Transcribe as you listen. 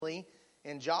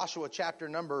in Joshua chapter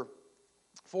number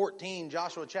 14.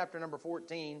 Joshua chapter number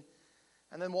 14.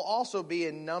 And then we'll also be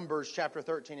in Numbers chapter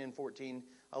 13 and 14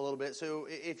 a little bit. So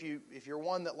if you're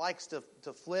one that likes to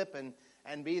flip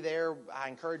and be there, I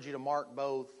encourage you to mark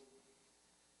both.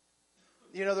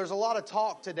 You know, there's a lot of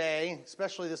talk today,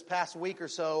 especially this past week or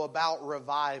so, about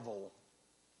revival.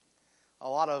 A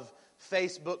lot of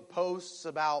Facebook posts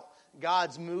about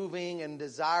God's moving and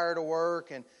desire to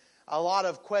work, and a lot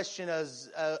of question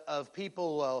of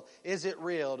people, well, is it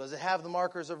real? Does it have the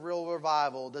markers of real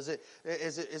revival? Is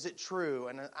it true?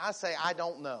 And I say, I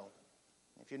don't know.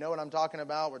 If you know what I'm talking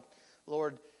about, where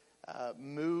Lord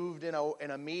moved in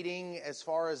a meeting as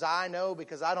far as I know,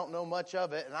 because I don't know much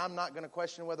of it, and I'm not going to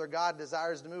question whether God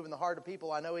desires to move in the heart of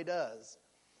people. I know He does.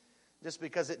 Just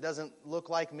because it doesn't look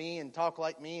like me and talk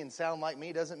like me and sound like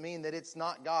me doesn't mean that it's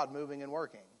not God moving and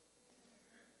working.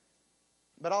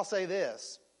 But I'll say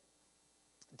this.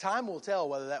 Time will tell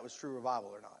whether that was true revival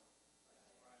or not.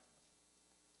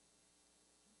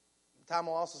 Time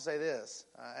will also say this,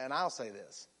 and I'll say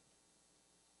this.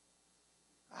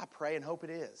 I pray and hope it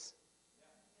is.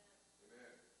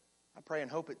 I pray and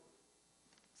hope it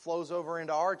flows over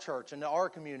into our church, into our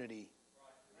community.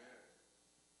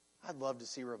 I'd love to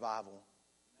see revival.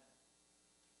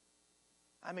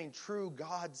 I mean, true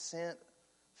God-sent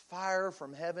fire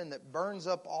from heaven that burns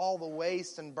up all the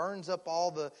waste and burns up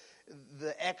all the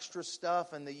extra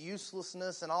stuff and the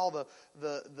uselessness and all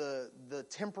the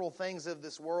temporal things of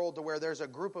this world, to where there's a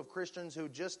group of Christians who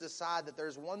just decide that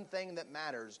there's one thing that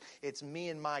matters. It's me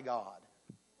and my God.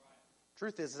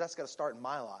 Truth is that's got to start in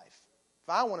my life. If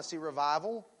I want to see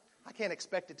revival, I can't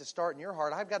expect it to start in your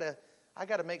heart. I've got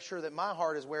to make sure that my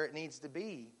heart is where it needs to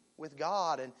be, with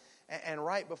God and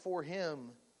right before Him.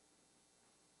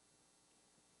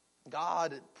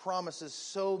 God promises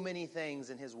so many things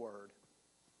in His Word.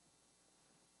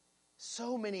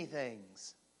 So many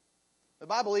things. The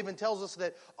Bible even tells us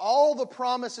that all the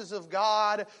promises of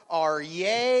God are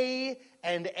yea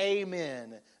and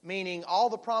amen. Meaning all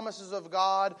the promises of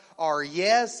God are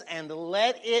yes and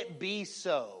let it be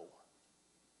so.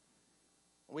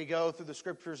 We go through the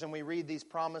Scriptures and we read these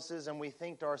promises and we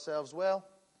think to ourselves, well,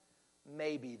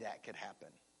 maybe that could happen.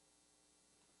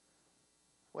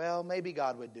 Well, maybe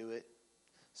God would do it.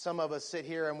 Some of us sit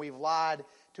here and we've lied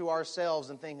to ourselves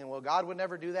and thinking, well, God would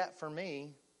never do that for me.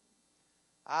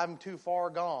 I'm too far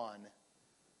gone.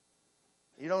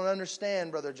 You don't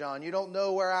understand, Brother John. You don't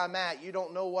know where I'm at. You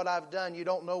don't know what I've done. You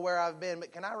don't know where I've been.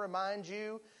 But can I remind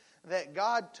you that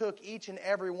God took each and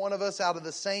every one of us out of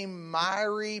the same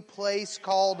miry place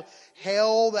called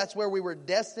hell? That's where we were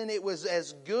destined. It was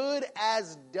as good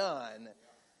as done.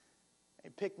 He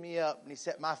picked me up and He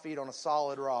set my feet on a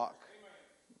solid rock.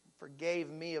 Forgave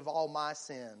me of all my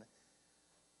sin.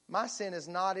 My sin is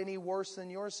not any worse than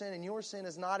your sin, and your sin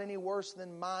is not any worse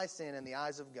than my sin in the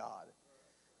eyes of God.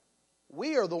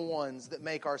 We are the ones that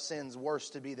make our sins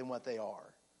worse to be than what they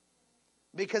are.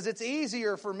 Because it's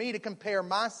easier for me to compare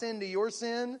my sin to your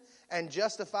sin and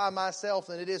justify myself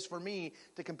than it is for me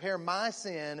to compare my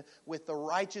sin with the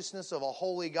righteousness of a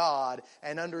holy God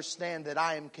and understand that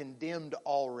I am condemned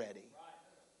already.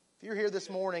 If you're here this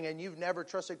morning and you've never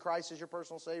trusted Christ as your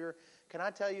personal Savior, can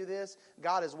I tell you this?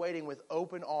 God is waiting with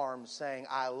open arms saying,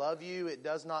 I love you. It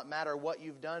does not matter what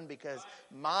you've done, because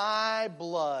my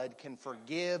blood can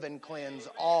forgive and cleanse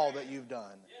all that you've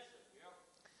done.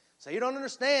 So you don't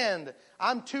understand.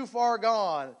 I'm too far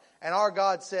gone. And our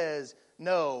God says,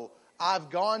 no, I've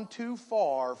gone too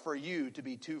far for you to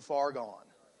be too far gone.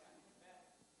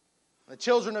 The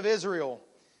children of Israel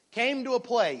came to a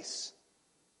place.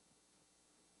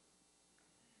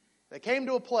 They came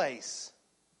to a place,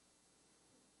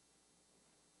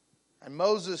 and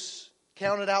Moses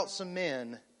counted out some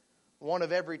men, one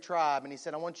of every tribe, and he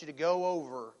said, I want you to go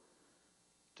over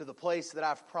to the place that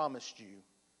I've promised you.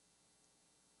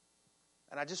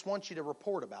 And I just want you to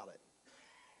report about it.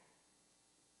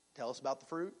 Tell us about the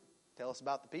fruit. Tell us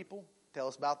about the people. Tell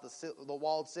us about the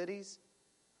walled cities.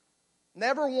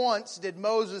 Never once did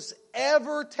Moses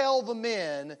ever tell the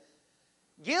men,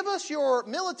 give us your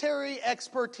military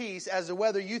expertise as to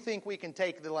whether you think we can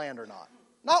take the land or not.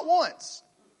 Not once.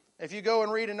 If you go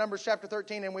and read in Numbers chapter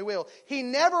 13, and we will, he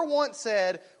never once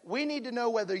said, we need to know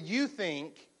whether you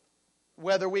think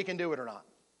whether we can do it or not.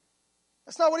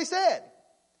 That's not what he said.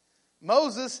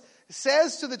 Moses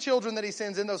says to the children that he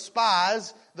sends in, those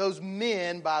spies, those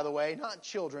men, by the way, not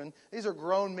children. These are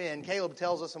grown men. Caleb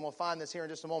tells us, and we'll find this here in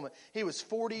just a moment, he was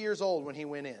 40 years old when he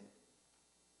went in.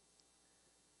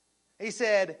 He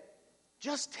said,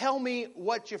 just tell me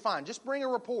what you find. Just bring a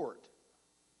report.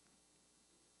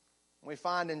 We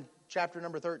find in chapter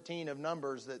number 13 of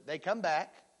Numbers that they come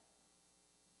back.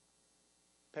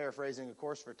 Paraphrasing, of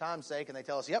course, for time's sake, and they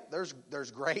tell us, yep,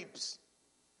 there's grapes,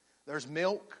 there's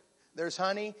milk, there's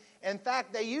honey. In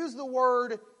fact, they use the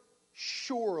word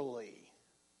surely.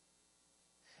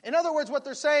 In other words, what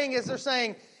they're saying is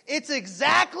it's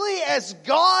exactly as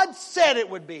God said it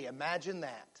would be. Imagine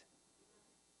that.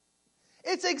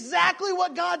 It's exactly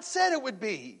what God said it would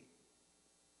be.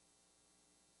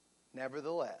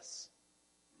 Nevertheless,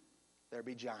 there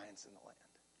be giants in the land.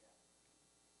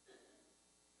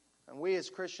 And we as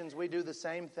Christians, we do the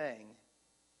same thing.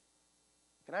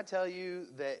 Can I tell you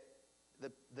that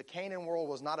the Canaan world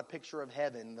was not a picture of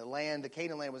heaven. The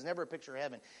Canaan land was never a picture of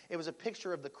heaven. It was a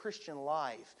picture of the Christian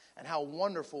life and how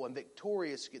wonderful and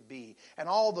victorious it could be. And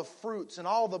all the fruits and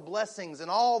all the blessings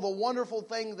and all the wonderful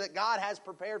things that God has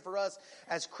prepared for us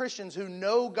as Christians who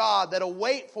know God that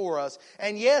await for us.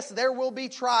 And yes, there will be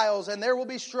trials and there will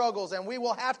be struggles and we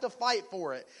will have to fight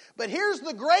for it. But here's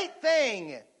the great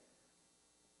thing.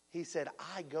 He said,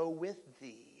 I go with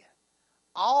thee.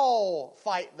 I'll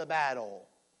fight the battle.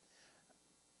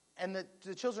 And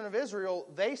the children of Israel,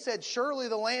 they said, surely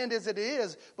the land is as it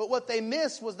is. But what they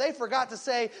missed was they forgot to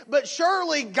say, but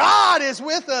surely God is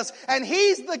with us. And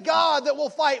He's the God that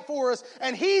will fight for us.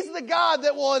 And He's the God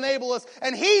that will enable us.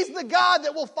 And He's the God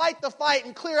that will fight the fight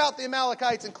and clear out the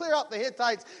Amalekites and clear out the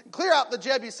Hittites and clear out the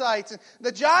Jebusites. And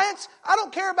the giants, I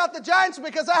don't care about the giants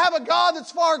because I have a God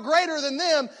that's far greater than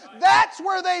them. That's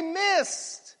where they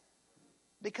missed.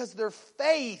 Because their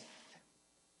faith,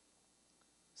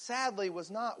 sadly,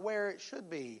 was not where it should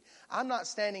be. I'm not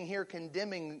standing here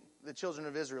condemning the children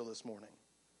of Israel this morning.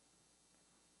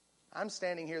 I'm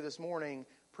standing here this morning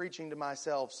preaching to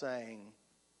myself saying,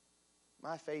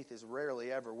 my faith is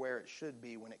rarely ever where it should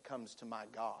be when it comes to my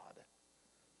God.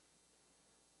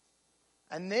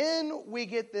 And then we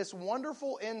get this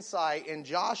wonderful insight in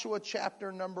Joshua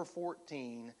chapter number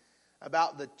 14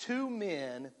 about the two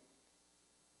men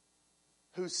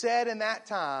who said in that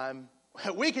time,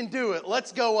 we can do it.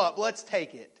 Let's go up. Let's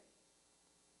take it.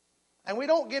 And we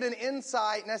don't get an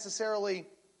insight necessarily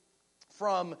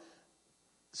from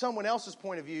someone else's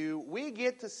point of view. We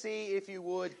get to see, if you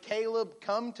would, Caleb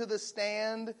come to the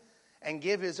stand and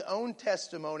give his own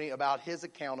testimony about his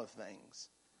account of things.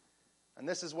 And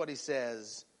this is what he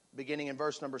says, beginning in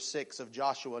verse number 6 of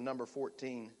Joshua number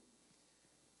 14.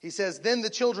 He says, Then the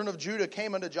children of Judah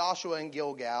came unto Joshua in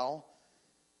Gilgal,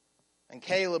 and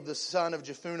Caleb the son of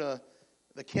Jephunneh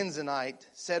the Kenizzite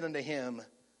said unto him,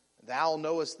 Thou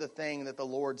knowest the thing that the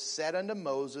Lord said unto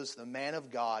Moses, the man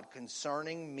of God,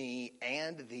 concerning me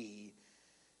and thee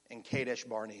in Kadesh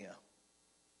Barnea.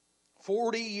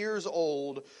 40 years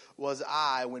old was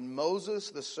I when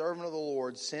Moses, the servant of the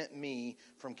Lord, sent me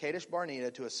from Kadesh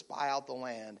Barnea to espy out the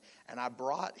land. And I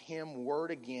brought him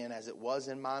word again as it was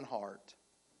in mine heart.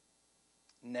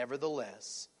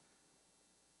 Nevertheless,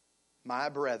 my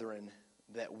brethren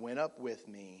that went up with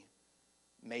me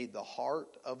made the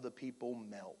heart of the people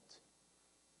melt.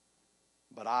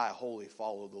 But I wholly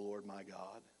followed the Lord my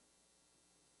God.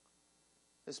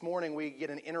 This morning we get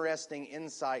an interesting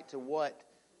insight to what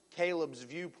Caleb's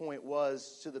viewpoint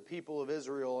was to the people of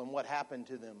Israel and what happened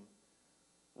to them.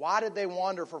 Why did they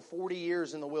wander for 40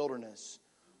 years in the wilderness?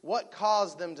 What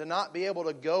caused them to not be able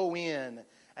to go in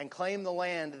and claim the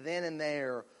land then and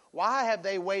there? Why have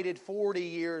they waited 40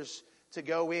 years to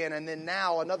go in, and then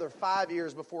now another 5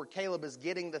 years before Caleb is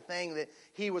getting the thing that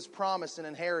he was promised and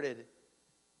inherited?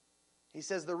 He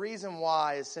says the reason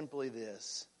why is simply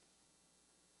this: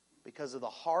 because of the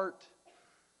heart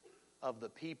of the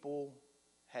people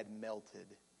had melted.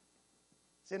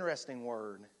 It's an interesting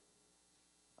word,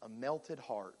 a melted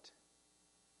heart.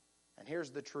 And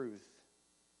here's the truth.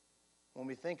 When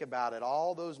we think about it,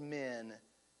 all those men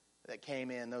that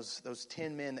came in, those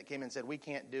 10 men that came in and said, we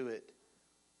can't do it,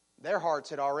 their hearts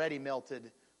had already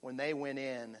melted when they went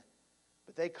in.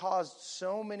 But they caused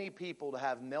so many people to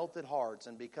have melted hearts,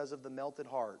 and because of the melted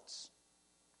hearts,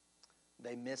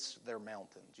 they missed their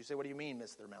mountains. You say, what do you mean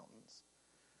miss their mountains?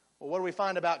 Well, what do we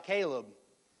find about Caleb?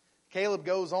 Caleb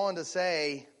goes on to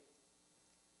say,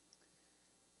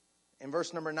 in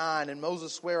verse number 9, And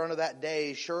Moses sware unto that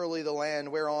day, Surely the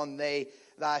land whereon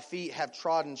thy feet have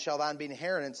trodden shall thine be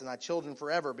inheritance, and thy children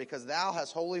forever, because thou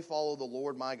hast wholly followed the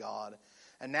Lord my God.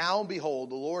 And now, behold,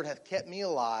 the Lord hath kept me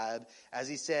alive, as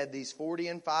he said, these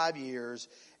 45 years,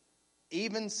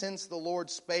 even since the Lord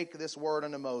spake this word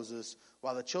unto Moses,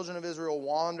 while the children of Israel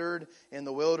wandered in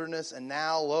the wilderness. And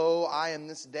now, lo, I am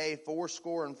this day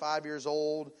 85 years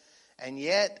old, and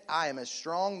yet I am as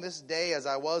strong this day as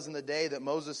I was in the day that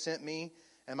Moses sent me.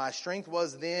 And my strength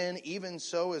was then, even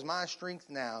so is my strength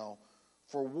now,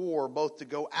 for war, both to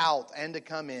go out and to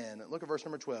come in. Look at verse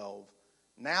number 12.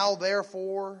 Now,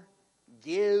 therefore,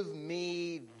 Give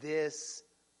me this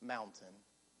mountain.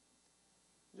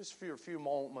 Just for a few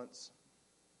moments,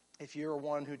 if you're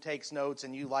one who takes notes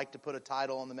and you like to put a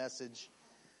title on the message,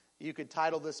 you could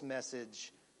title this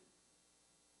message,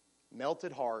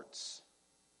 Melted Hearts,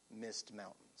 Missed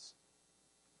Mountains.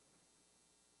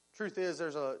 Truth is,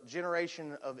 there's a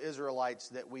generation of Israelites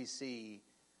that we see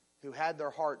who had their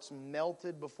hearts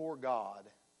melted before God,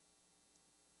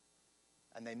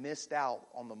 and they missed out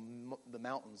on the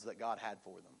mountains that God had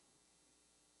for them.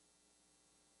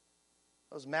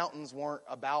 Those mountains weren't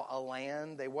about a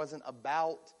land. They wasn't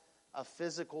about a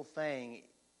physical thing.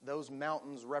 Those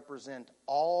mountains represent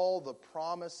all the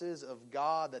promises of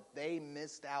God that they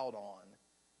missed out on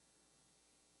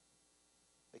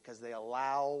because they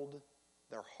allowed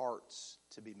their hearts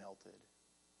to be melted.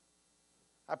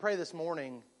 I pray this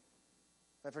morning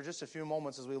that for just a few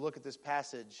moments as we look at this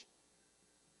passage,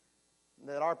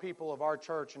 that our people of our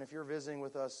church, and if you're visiting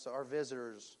with us, our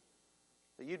visitors,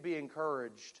 that you'd be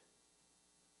encouraged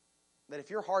that if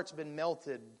your heart's been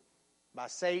melted by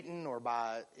Satan or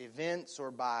by events or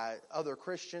by other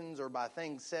Christians or by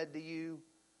things said to you,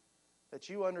 that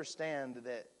you understand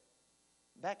that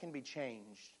that can be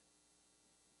changed.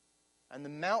 And the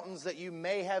mountains that you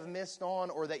may have missed on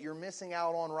or that you're missing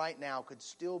out on right now could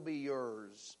still be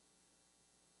yours.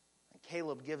 And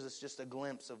Caleb gives us just a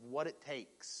glimpse of what it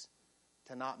takes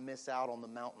to not miss out on the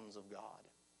mountains of God.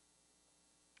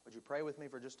 Would you pray with me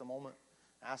for just a moment?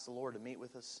 Ask the Lord to meet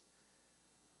with us.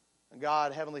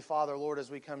 God, Heavenly Father, Lord, as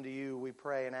we come to you, we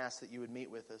pray and ask that you would meet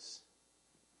with us.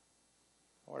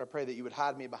 Lord, I pray that you would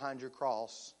hide me behind your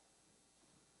cross.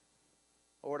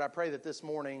 Lord, I pray that this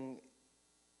morning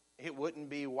it wouldn't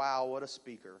be, wow, what a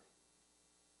speaker.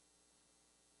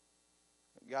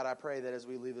 God, I pray that as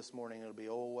we leave this morning, it'll be,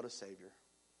 oh, what a Savior.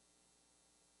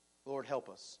 Lord, help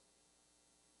us.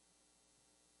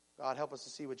 God, help us to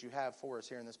see what you have for us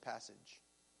here in this passage.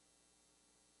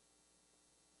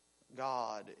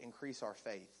 God, increase our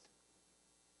faith.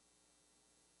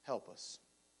 Help us.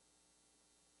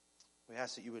 We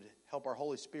ask that you would help our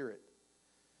Holy Spirit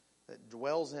that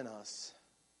dwells in us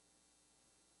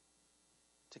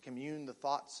to commune the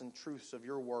thoughts and truths of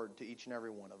your word to each and every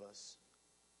one of us.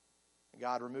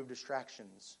 God, remove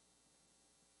distractions.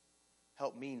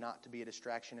 Help me not to be a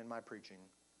distraction in my preaching.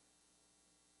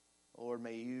 Lord,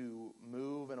 may you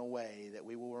move in a way that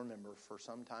we will remember for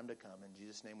some time to come. In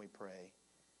Jesus' name we pray.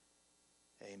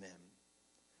 Amen.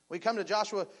 We come to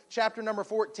Joshua chapter number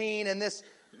 14, and this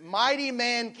mighty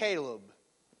man Caleb.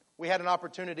 We had an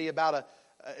opportunity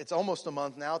it's almost a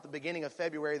month now, at the beginning of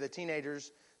February, the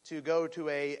teenagers to go to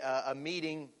a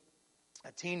meeting,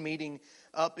 a teen meeting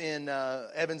up in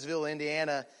Evansville,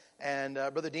 Indiana, and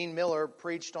Brother Dean Miller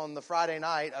preached on the Friday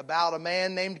night about a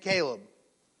man named Caleb.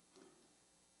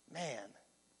 Man,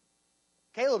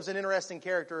 Caleb's an interesting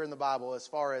character in the Bible as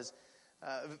far as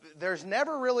there's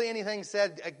never really anything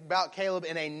said about Caleb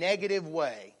in a negative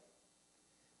way.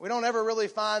 We don't ever really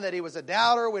find that he was a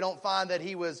doubter. We don't find that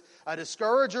he was a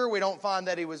discourager. We don't find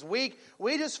that he was weak.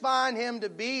 We just find him to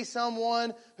be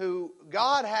someone who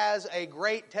God has a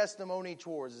great testimony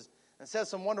towards and says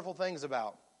some wonderful things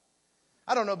about.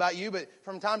 I don't know about you, but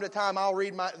from time to time I'll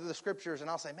read the scriptures and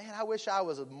I'll say, man, I wish I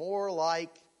was more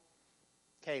like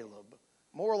Caleb,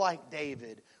 more like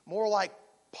David, more like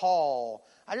Paul.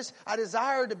 I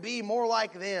desire to be more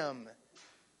like them.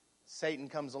 Satan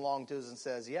comes along to us and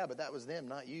says, yeah, but that was them,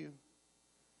 not you.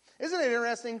 Isn't it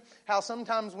interesting how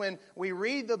sometimes when we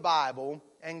read the Bible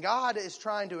and God is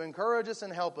trying to encourage us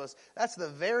and help us, that's the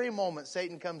very moment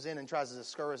Satan comes in and tries to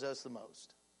discourage us the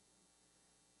most.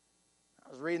 I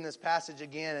was reading this passage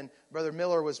again, and Brother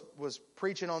Miller was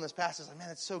preaching on this passage. Like, man,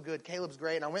 it's so good. Caleb's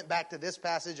great. And I went back to this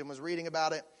passage and was reading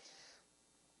about it.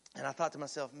 And I thought to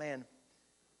myself, man,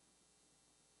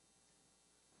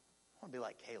 I want to be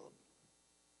like Caleb.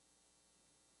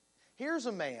 Here's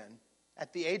a man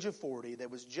at the age of 40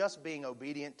 that was just being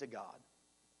obedient to God.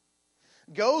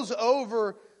 Goes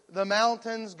over the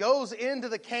mountains, goes into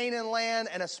the Canaan land,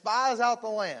 and espies out the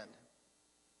land.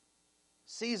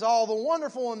 Sees all the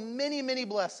wonderful and many, many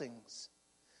blessings.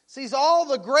 Sees all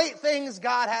the great things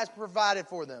God has provided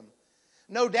for them.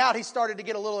 No doubt he started to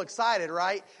get a little excited,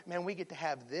 right? Man, we get to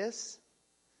have this.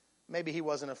 Maybe he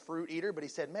wasn't a fruit eater, but he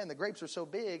said, man, the grapes are so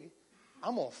big,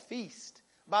 I'm going to feast.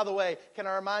 By the way, can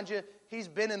I remind you, he's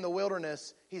been in the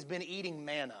wilderness. He's been eating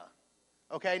manna.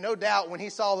 Okay, no doubt when he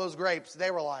saw those grapes,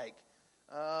 they were like,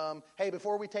 hey,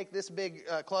 before we take this big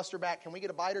cluster back, can we get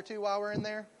a bite or two while we're in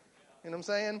there? You know what I'm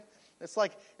saying? It's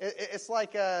like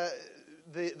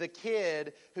the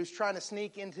kid who's trying to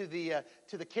sneak into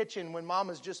the kitchen when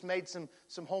Mama's just made some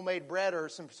homemade bread or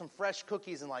some fresh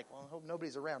cookies and like, well, I hope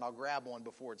nobody's around. I'll grab one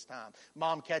before it's time.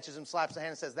 Mom catches him, slaps the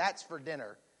hand and says, "That's for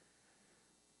dinner."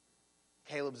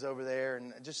 Caleb's over there,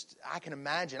 and I can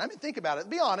imagine. I mean, think about it.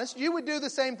 Be honest. You would do the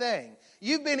same thing.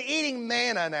 You've been eating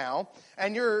manna now,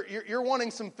 and you're wanting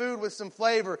some food with some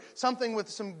flavor, something with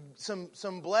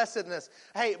some blessedness.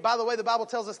 Hey, by the way, the Bible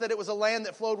tells us that it was a land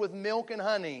that flowed with milk and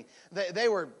honey. They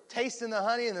were tasting the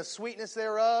honey and the sweetness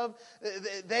thereof.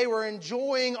 They were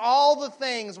enjoying all the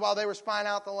things while they were spying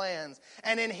out the lands.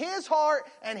 And in his heart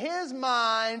and his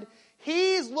mind,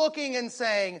 he's looking and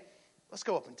saying, "Let's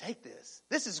go up and take this.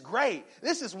 This is great.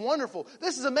 This is wonderful.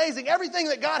 This is amazing. Everything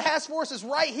that God has for us is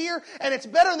right here, and it's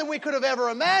better than we could have ever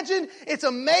imagined. It's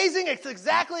amazing. It's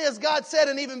exactly as God said,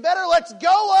 and even better. Let's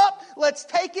go up. Let's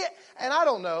take it." And I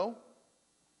don't know.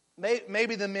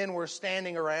 Maybe the men were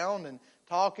standing around and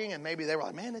talking, and maybe they were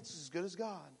like, "Man, it's as good as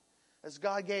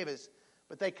God gave us."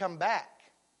 But they come back.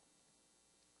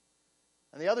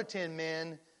 And the other 10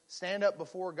 men stand up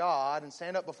before God and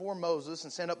stand up before Moses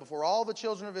and stand up before all the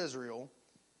children of Israel.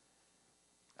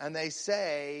 And they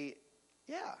say,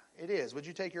 "Yeah, it is." Would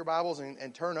you take your Bibles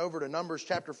and turn over to Numbers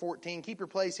chapter 14? Keep your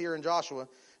place here in Joshua.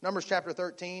 Numbers chapter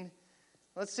 13.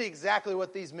 Let's see exactly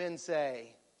what these men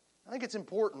say. I think it's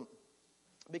important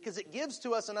because it gives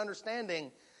to us an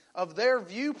understanding of their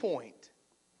viewpoint.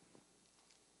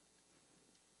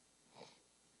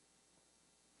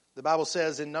 The Bible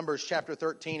says in Numbers chapter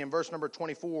 13, in verse number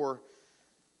 24,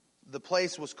 the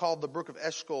place was called the brook of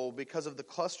Eshcol because of the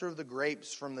cluster of the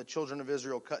grapes from the children of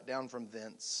Israel cut down from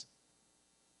thence.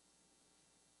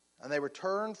 And they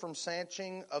returned from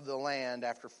searching of the land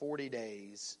after 40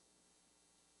 days.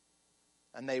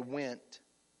 And they went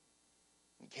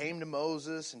and came to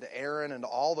Moses and to Aaron and to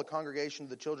all the congregation of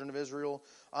the children of Israel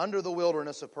under the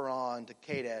wilderness of Paran to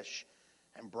Kadesh,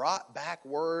 and brought back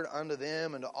word unto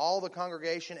them and to all the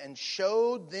congregation, and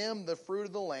showed them the fruit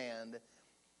of the land.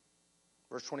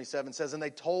 Verse 27 says, "And they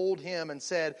told him and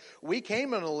said, We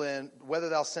came into the land, whether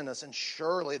thou send us. And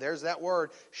surely," there's that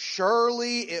word,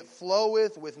 "surely it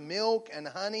floweth with milk and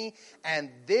honey,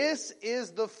 and this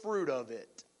is the fruit of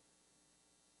it."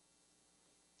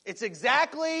 It's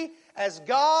exactly as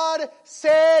God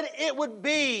said it would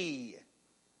be.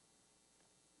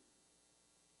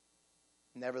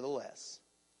 Nevertheless,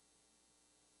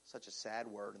 such a sad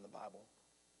word in the Bible.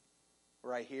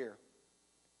 Right here.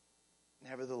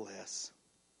 Nevertheless,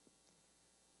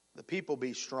 the people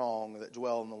be strong that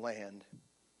dwell in the land.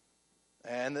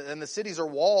 And the cities are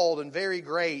walled and very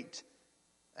great.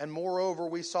 And moreover,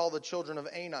 we saw the children of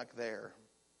Anak there.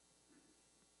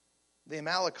 The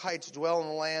Amalekites dwell in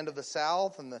the land of the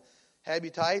south, and the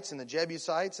Habitites and the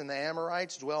Jebusites and the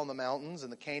Amorites dwell in the mountains,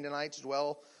 and the Canaanites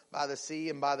dwell by the sea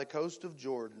and by the coast of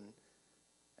Jordan.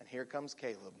 And here comes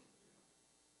Caleb.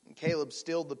 And Caleb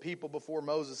stilled the people before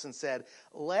Moses and said,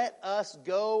 "Let us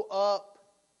go up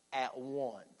at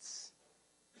once."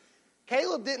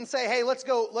 Caleb didn't say, "Hey, let's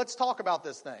talk about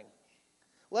this thing.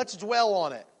 Let's dwell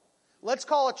on it. Let's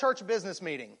call a church business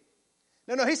meeting."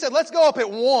 No, he said, "Let's go up at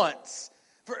once."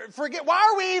 Forget, why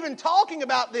are we even talking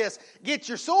about this? Get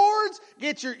your swords,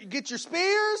 get your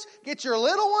spears, get your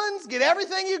little ones, get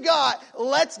everything you got.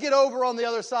 Let's get over on the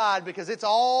other side because it's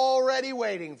already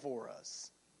waiting for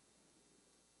us.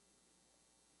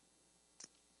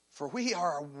 For we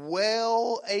are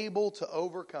well able to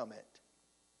overcome it.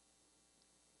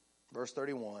 Verse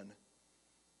 31.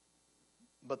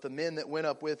 But the men that went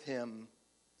up with him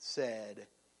said,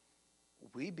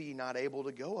 "We be not able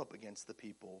to go up against the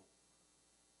people,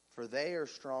 for they are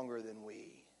stronger than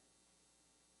we."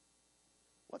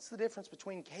 What's the difference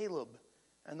between Caleb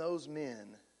and those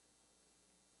men?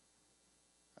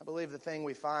 I believe the thing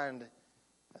we find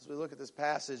as we look at this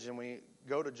passage and we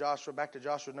go to Joshua, back to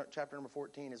Joshua chapter number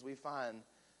 14, is we find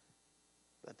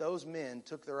that those men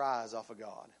took their eyes off of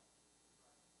God.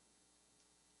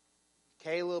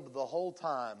 Caleb the whole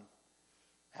time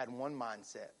had one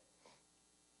mindset.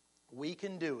 We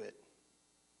can do it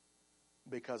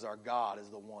because our God is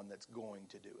the one that's going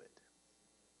to do it.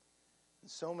 And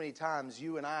so many times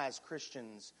you and I as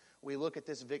Christians, we look at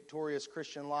this victorious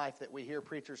Christian life that we hear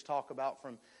preachers talk about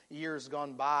from years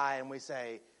gone by, and we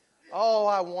say, "Oh,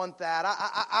 I want that.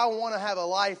 I want to have a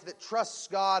life that trusts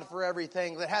God for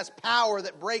everything, that has power,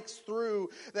 that breaks through,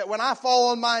 that when I fall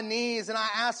on my knees and I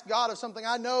ask God of something,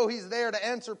 I know He's there to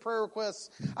answer prayer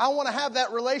requests. I want to have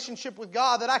that relationship with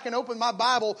God that I can open my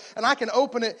Bible and I can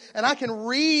open it and I can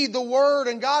read the Word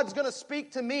and God's going to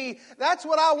speak to me." That's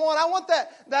what I want. I want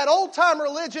that old-time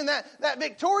religion, that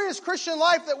victorious Christian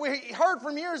life that we heard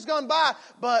from years gone by,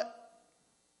 but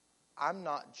I'm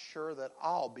not sure that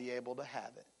I'll be able to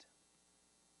have it.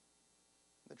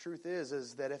 The truth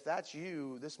is that if that's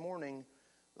you this morning,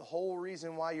 the whole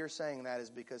reason why you're saying that is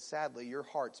because sadly your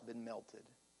heart's been melted.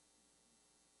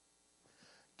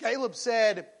 Caleb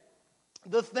said,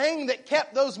 the thing that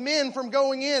kept those men from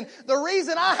going in, the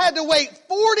reason I had to wait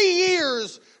 40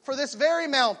 years for this very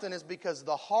mountain is because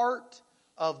the heart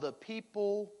of the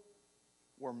people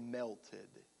were melted.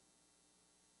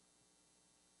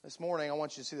 This morning, I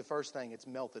want you to see the first thing. It's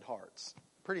melted hearts.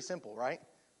 Pretty simple, right?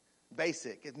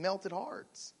 Basic. It's melted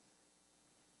hearts.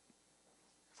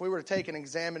 If we were to take an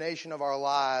examination of our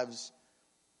lives,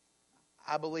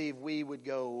 I believe we would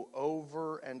go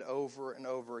over and over and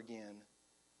over again,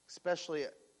 especially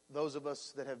those of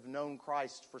us that have known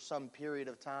Christ for some period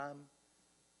of time.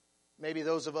 Maybe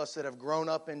those of us that have grown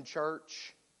up in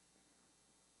church.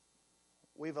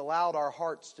 We've allowed our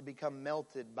hearts to become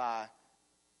melted by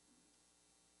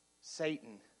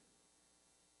Satan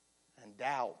and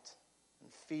doubt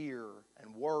and fear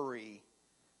and worry.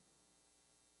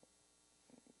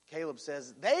 Caleb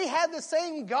says, they had the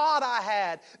same God I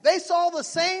had. They saw the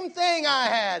same thing I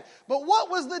had. But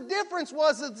what was the difference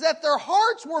was that their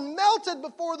hearts were melted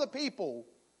before the people.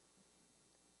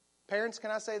 Parents,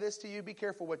 can I say this to you? Be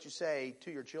careful what you say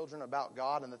to your children about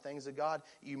God and the things of God.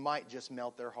 You might just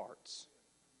melt their hearts.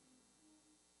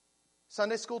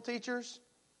 Sunday school teachers,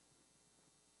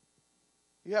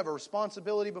 you have a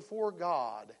responsibility before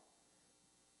God.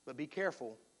 But be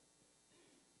careful.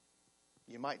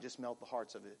 You might just melt the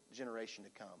hearts of a generation to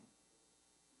come.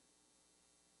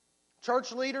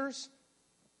 Church leaders,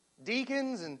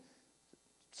 deacons, and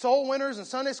soul winners, and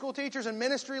Sunday school teachers, and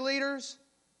ministry leaders,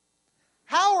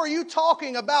 how are you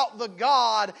talking about the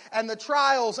God and the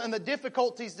trials and the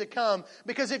difficulties to come?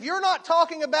 Because if you're not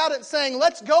talking about it and saying,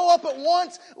 let's go up at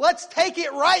once, let's take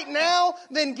it right now,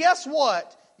 then guess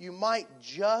what? You might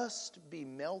just be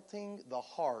melting the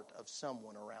heart of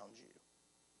someone around you.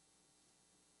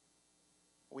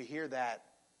 We hear that,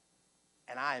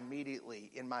 and I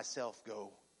immediately in myself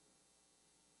go,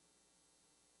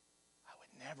 I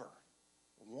would never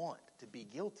want to be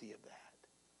guilty of that.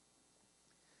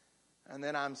 And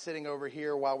then I'm sitting over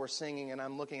here while we're singing, and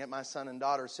I'm looking at my son and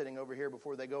daughter sitting over here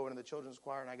before they go into the children's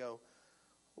choir, and I go,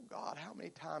 oh God, how many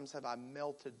times have I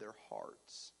melted their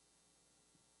hearts?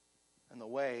 And the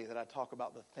way that I talk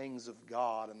about the things of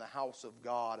God and the house of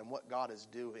God and what God is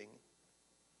doing.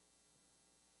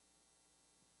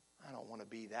 I don't want to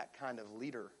be that kind of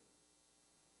leader.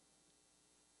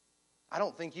 I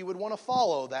don't think you would want to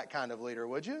follow that kind of leader,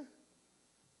 would you?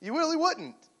 You really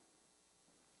wouldn't.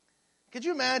 Could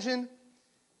you imagine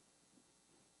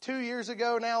 2 years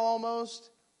ago now almost,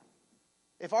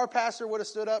 if our pastor would have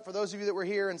stood up, for those of you that were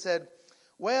here, and said,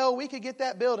 well, we could get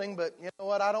that building, but you know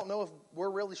what, I don't know if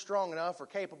we're really strong enough or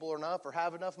capable enough or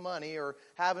have enough money or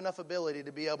have enough ability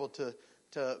to be able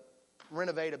to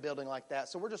renovate a building like that,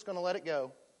 so we're just going to let it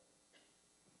go.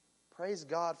 Praise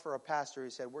God for a pastor who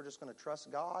said, we're just going to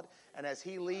trust God, and as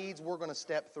He leads, we're going to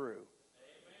step through. Amen.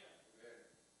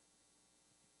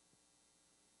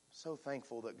 So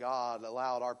thankful that God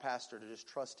allowed our pastor to just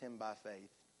trust Him by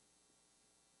faith.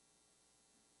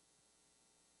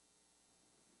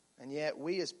 And yet,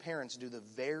 we as parents do the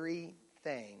very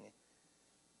thing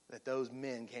that those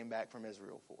men came back from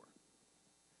Israel for.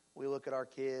 We look at our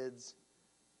kids.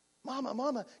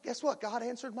 Mama, guess what? God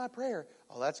answered my prayer.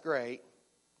 Oh, that's great.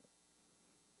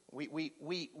 We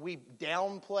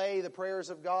downplay the prayers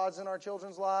of God in our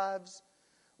children's lives.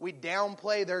 We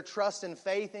downplay their trust and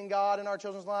faith in God in our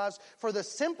children's lives for the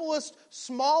simplest,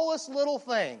 smallest little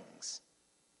things.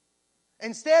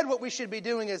 Instead, what we should be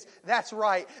doing is, that's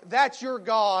right, that's your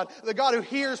God, the God who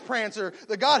hears prayer,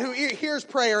 the God who hears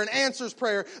prayer and answers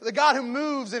prayer, the God who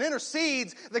moves and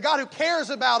intercedes, the God who cares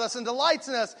about us and delights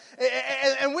in us.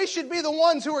 And we should be the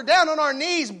ones who are down on our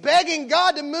knees begging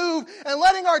God to move and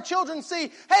letting our children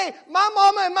see, hey, my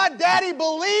mama and my daddy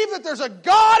believe that there's a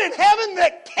God in heaven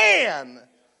that can.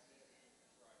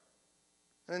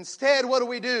 And instead, what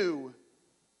do?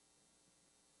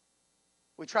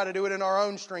 We try to do it in our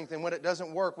own strength, and when it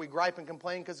doesn't work, we gripe and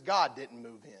complain because God didn't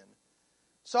move in.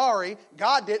 Sorry,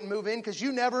 God didn't move in because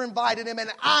you never invited Him,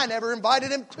 and I never invited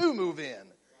Him to move in.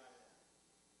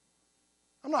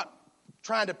 I'm not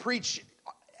trying to preach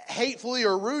hatefully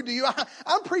or rude to you.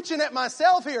 I'm preaching at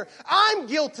myself here. I'm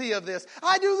guilty of this.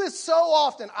 I do this so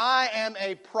often. I am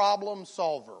a problem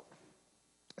solver.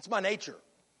 It's my nature.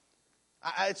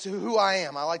 It's who I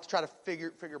am. I like to try to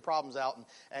figure problems out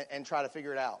and try to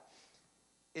figure it out.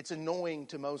 It's annoying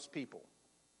to most people.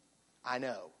 I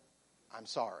know. I'm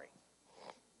sorry.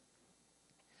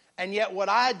 And yet what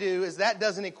I do is that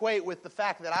doesn't equate with the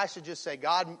fact that I should just say,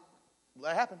 God,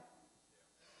 let it happen.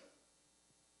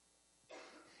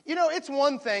 You know, it's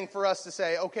one thing for us to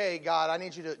say, okay, God, I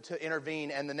need you to intervene,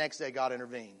 and the next day God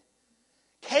intervened.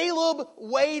 Caleb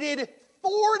waited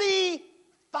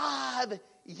 45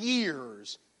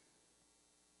 years.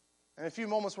 In a few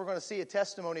moments, we're going to see a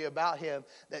testimony about him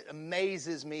that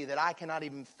amazes me, that I cannot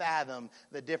even fathom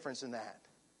the difference in that.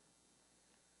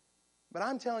 But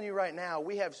I'm telling you right now,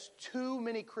 we have too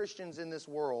many Christians in this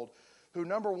world who,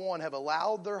 number one, have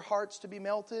allowed their hearts to be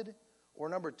melted, or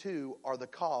number two, are the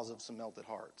cause of some melted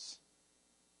hearts.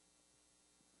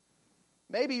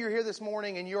 Maybe you're here this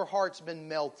morning and your heart's been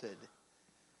melted.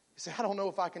 You say, I don't know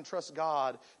if I can trust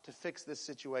God to fix this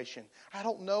situation. I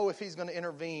don't know if He's going to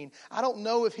intervene. I don't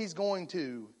know if He's going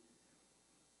to.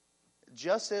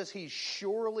 Just as He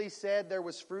surely said there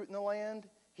was fruit in the land,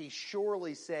 He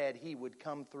surely said He would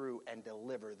come through and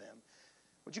deliver them.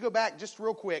 Would you go back just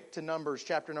real quick to Numbers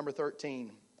chapter number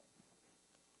 13?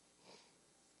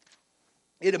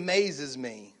 It amazes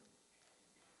me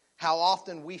how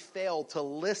often we fail to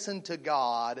listen to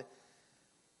God,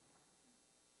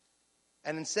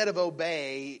 and instead of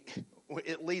obey,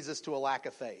 it leads us to a lack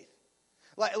of faith.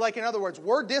 Like in other words,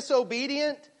 we're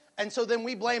disobedient, and so then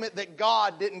we blame it that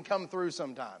God didn't come through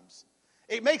sometimes.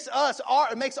 It makes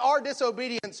our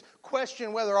disobedience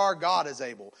question whether our God is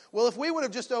able. Well, if we would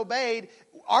have just obeyed,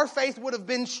 our faith would have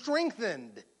been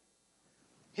strengthened.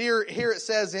 Here it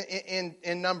says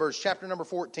in Numbers, chapter number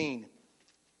 14.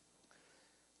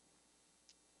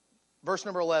 Verse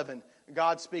number 11,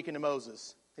 God speaking to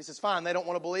Moses. He says, fine, they don't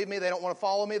want to believe me. They don't want to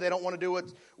follow me. They don't want to do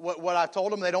what I've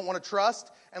told them. They don't want to trust.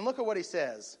 And look at what he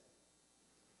says.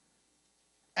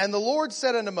 And the Lord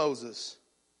said unto Moses,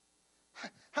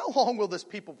 how long will this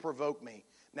people provoke me?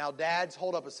 Now, dads,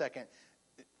 hold up a second.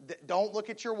 Don't look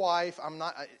at your wife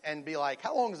and be like,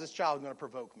 how long is this child going to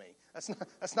provoke me?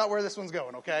 That's not where this one's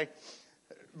going, okay?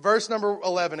 Verse number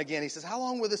 11 again. He says, how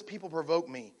long will this people provoke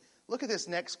me? Look at this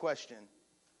next question.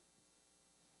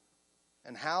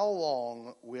 And how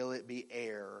long will it be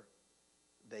ere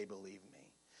they believe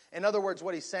me? In other words,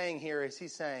 what he's saying here is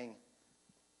he's saying,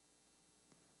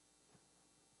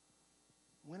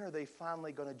 when are they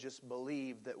finally going to just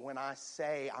believe that when I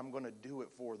say I'm going to do it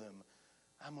for them,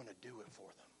 I'm going to do it for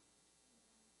them?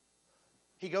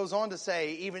 He goes on to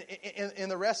say, even in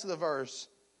the rest of the verse,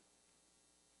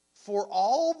 for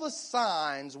all the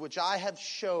signs which I have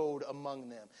showed among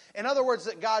them. In other words,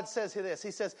 that God says this.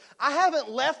 He says, I haven't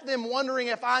left them wondering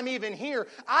if I'm even here.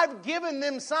 I've given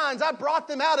them signs. I brought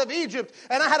them out of Egypt,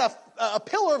 and I had a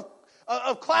pillar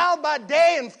of cloud by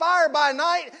day and fire by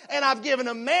night, and I've given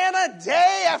them manna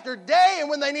day after day, and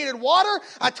when they needed water,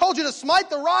 I told you to smite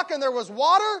the rock and there was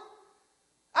water.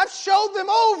 I've showed them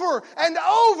over and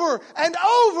over and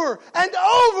over and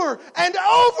over and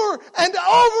over and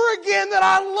over again that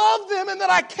I love them and that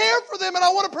I care for them and I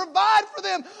want to provide for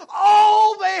them.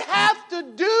 All they have to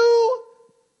do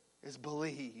is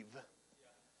believe.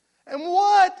 And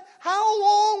what? How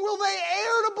long will they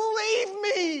err to believe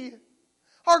me?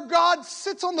 Our God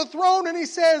sits on the throne and He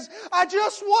says, I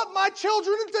just want my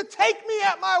children to take me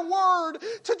at my word,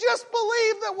 to just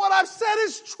believe that what I've said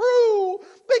is true,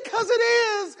 because it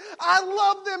is. I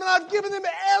love them and I've given them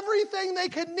everything they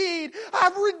could need.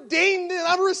 I've redeemed them.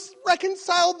 I've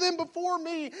reconciled them before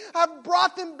me. I've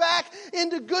brought them back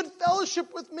into good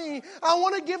fellowship with me. I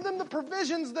want to give them the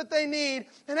provisions that they need.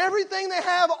 And everything they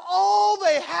have, all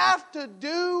they have to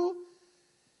do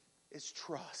is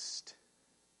trust.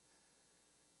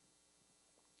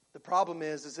 The problem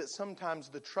is that sometimes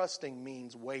the trusting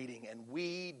means waiting, and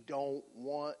we don't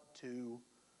want to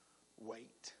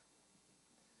wait.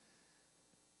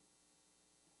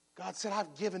 God said,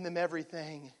 I've given them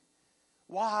everything.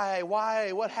 Why?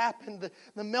 What happened?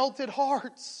 The melted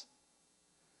hearts.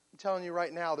 I'm telling you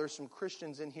right now, there's some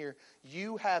Christians in here.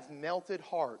 You have melted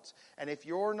hearts, and if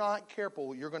you're not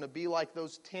careful, you're going to be like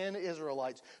those 10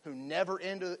 Israelites who never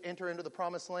enter into the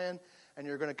promised land, and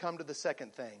you're going to come to the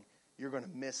second thing. You're going to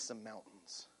miss some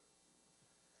mountains.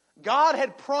 God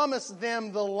had promised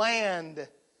them the land.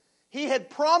 He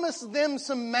had promised them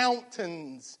some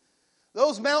mountains.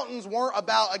 Those mountains weren't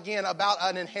about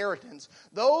an inheritance.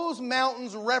 Those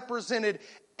mountains represented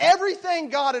everything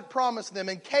God had promised them.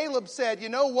 And Caleb said, you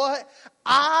know what?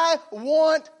 I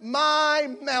want my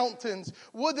mountains.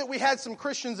 Would that we had some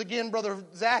Christians again, Brother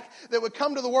Zach, that would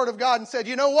come to the Word of God and said,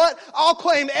 you know what? I'll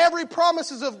claim every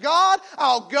promises of God.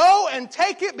 I'll go and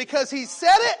take it because He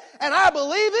said it and I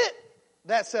believe it.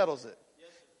 That settles it.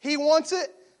 He wants it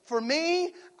for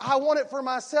me. I want it for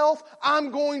myself.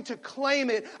 I'm going to claim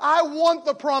it. I want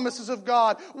the promises of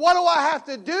God. What do I have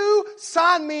to do?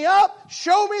 Sign me up.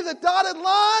 Show me the dotted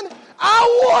line.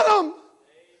 I want them.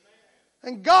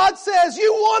 And God says,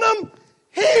 you want them?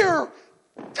 Here.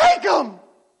 Take them.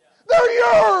 They're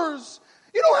yours.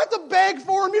 You don't have to beg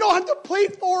for them. You don't have to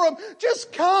plead for them.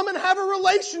 Just come and have a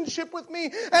relationship with me,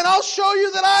 and I'll show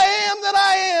you that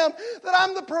I am, that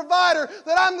I'm the provider,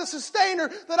 that I'm the sustainer,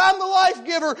 that I'm the life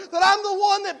giver, that I'm the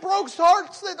one that breaks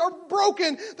hearts that are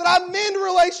broken, that I mend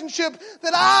relationship,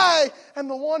 that I am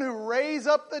the one who raise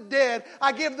up the dead.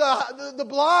 I give the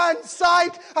blind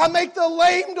sight. I make the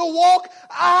lame to walk.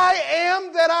 I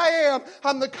am that I am.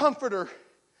 I'm the comforter.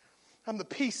 I'm the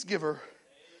peace giver.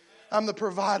 I'm the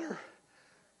provider.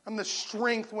 I'm the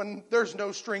strength when there's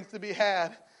no strength to be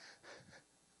had.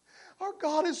 Our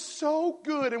God is so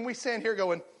good. And we stand here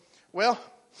going, well,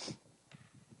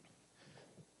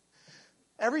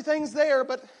 everything's there,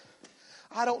 but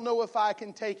I don't know if I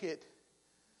can take it.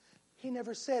 He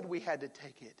never said we had to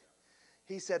take it.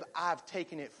 He said, I've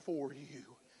taken it for you.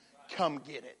 Come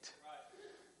get it.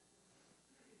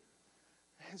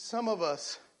 And some of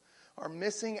us are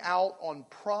missing out on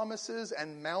promises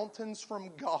and mountains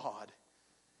from God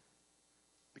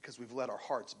because we've let our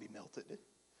hearts be melted.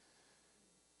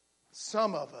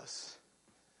 Some of us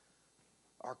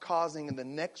are causing in the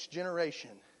next generation,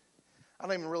 I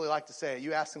don't even really like to say it.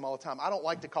 You ask them all the time. I don't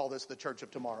like to call this the church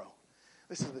of tomorrow.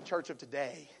 This is the church of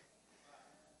today.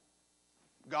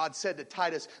 God said to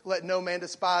Titus, let no man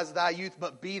despise thy youth,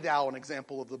 but be thou an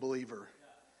example of the believer.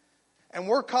 And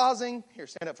we're causing, here,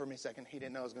 stand up for me a second. He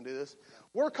didn't know I was going to do this.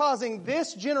 We're causing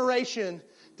this generation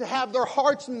to have their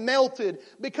hearts melted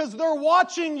because they're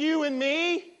watching you and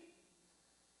me.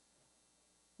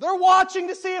 They're watching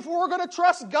to see if we're going to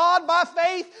trust God by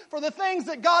faith for the things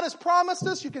that God has promised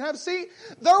us. You can have a seat.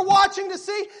 They're watching to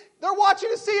see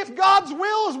if God's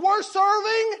will is worth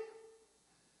serving.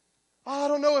 I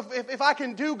don't know if I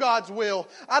can do God's will.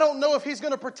 I don't know if He's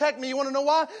going to protect me. You want to know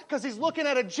why? Because He's looking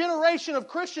at a generation of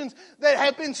Christians that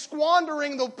have been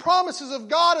squandering the promises of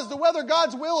God as to whether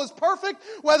God's will is perfect,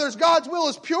 whether God's will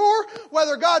is pure,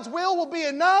 whether God's will be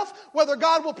enough, whether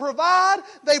God will provide.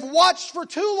 They've watched for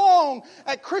too long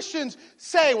at Christians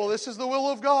say, well, this is the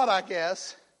will of God, I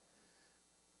guess.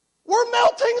 We're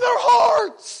melting their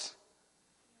hearts.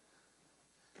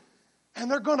 And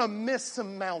they're going to miss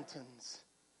some mountains.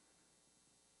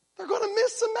 They're going to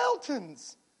miss some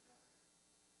mountains.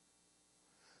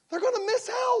 They're going to miss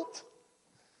out.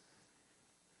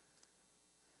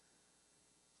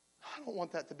 I don't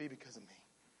want that to be because of me.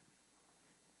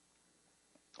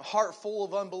 A heart full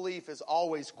of unbelief is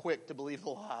always quick to believe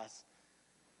the lies.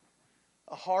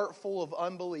 A heart full of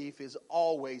unbelief is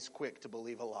always quick to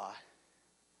believe a lie.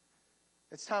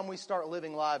 It's time we start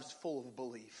living lives full of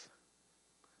belief.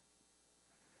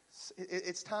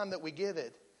 It's time that we give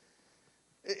it.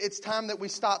 It's time that we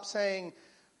stop saying,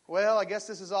 well, I guess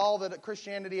this is all that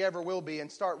Christianity ever will be,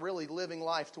 and start really living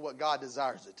life to what God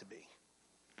desires it to be.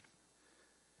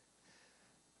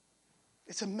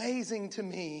 It's amazing to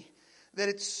me that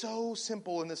it's so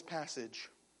simple in this passage.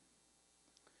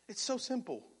 It's so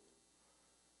simple.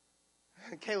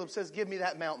 And Caleb says, give me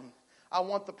that mountain. I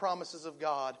want the promises of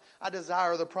God. I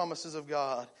desire the promises of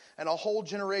God. And a whole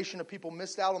generation of people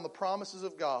missed out on the promises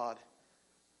of God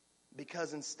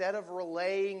because instead of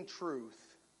relaying truth,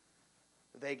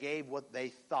 they gave what they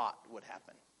thought would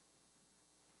happen.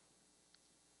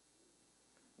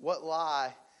 What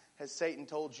lie has Satan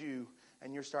told you,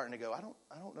 and you're starting to go, I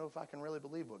don't know if I can really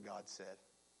believe what God said.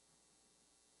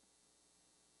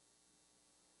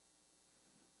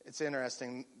 It's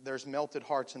interesting. There's melted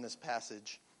hearts in this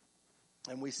passage,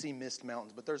 and we see missed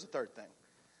mountains. But there's a third thing.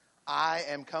 I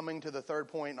am coming to the third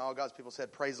point, and all God's people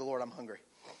said, praise the Lord, I'm hungry.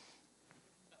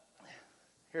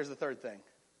 Here's the third thing.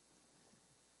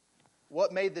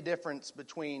 What made the difference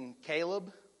between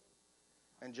Caleb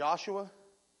and Joshua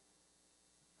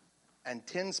and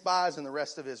 10 spies and the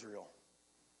rest of Israel?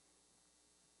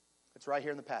 It's right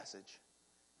here in the passage.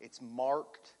 It's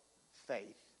marked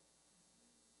faith.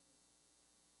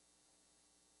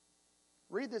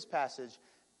 Read this passage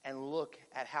and look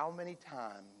at how many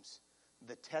times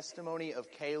the testimony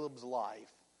of Caleb's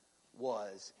life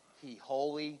was he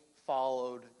wholly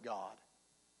followed God.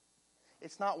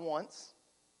 It's not once.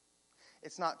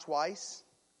 It's not twice.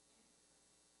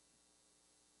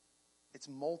 It's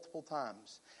multiple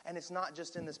times. And it's not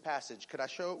just in this passage. Could I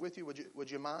show it with you? Would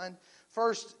you mind?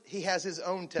 First, he has his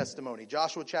own testimony.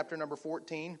 Joshua chapter number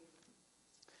 14.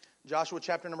 Joshua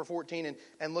chapter number 14.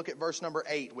 And look at verse number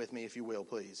 8 with me, if you will,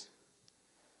 please.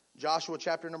 Joshua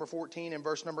chapter number 14 and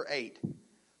verse number 8.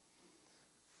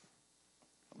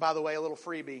 By the way, a little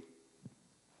freebie.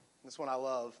 This one I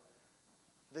love.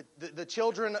 The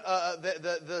children,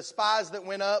 the spies that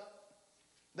went up,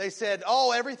 they said,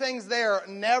 oh, everything's there.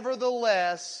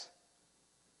 Nevertheless,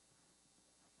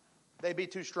 they be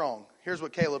too strong. Here's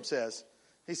what Caleb says.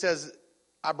 He says,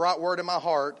 I brought word in my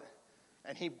heart,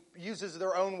 and he uses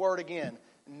their own word again.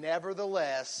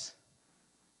 Nevertheless,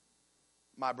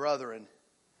 my brethren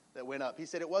that went up. He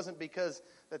said it wasn't because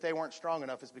that they weren't strong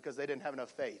enough. It's because they didn't have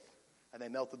enough faith. And they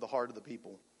melted the heart of the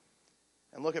people.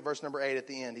 And look at verse number 8 at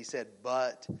the end. He said,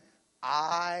 but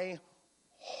I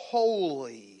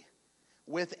wholly,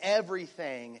 with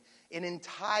everything, in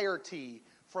entirety,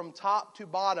 from top to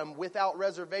bottom, without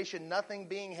reservation, nothing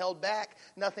being held back,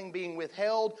 nothing being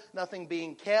withheld, nothing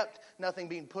being kept, nothing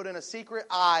being put in a secret.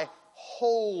 I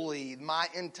wholly, my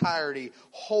entirety,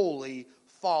 wholly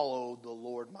followed the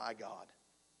Lord my God.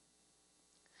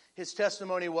 His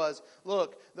testimony was,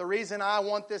 look, the reason I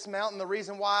want this mountain, the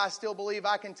reason why I still believe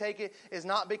I can take it is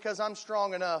not because I'm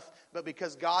strong enough, but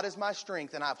because God is my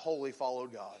strength and I've wholly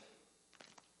followed God.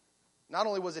 Not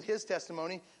only was it his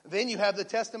testimony, then you have the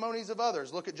testimonies of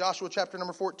others. Look at Joshua chapter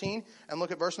number 14 and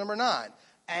look at verse number 9.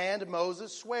 And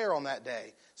Moses sware on that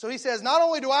day. So he says, not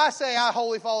only do I say I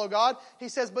wholly follow God, he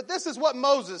says, but this is what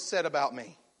Moses said about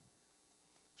me.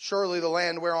 Surely the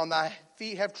land whereon thy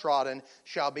feet have trodden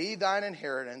shall be thine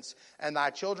inheritance, and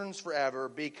thy children's forever,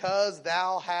 because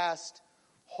thou hast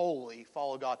wholly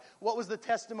followed God. What was the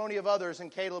testimony of others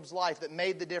in Caleb's life that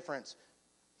made the difference?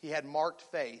 He had marked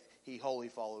faith. He wholly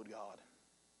followed God.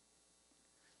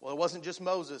 Well, it wasn't just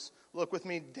Moses. Look with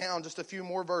me down just a few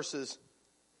more verses.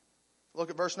 Look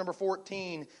at verse number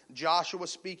 14. Joshua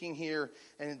speaking here.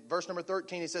 And in verse number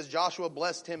 13, he says, Joshua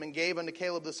blessed him and gave unto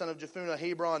Caleb the son of Jephunneh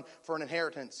Hebron for an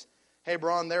inheritance.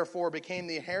 Hebron therefore became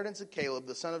the inheritance of Caleb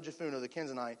the son of Jephunneh the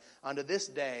Kenizzite unto this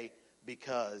day,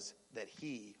 because that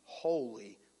he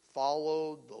wholly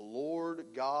followed the Lord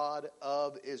God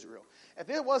of Israel. If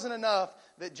it wasn't enough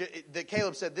that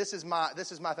Caleb said, this is my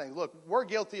thing. Look, we're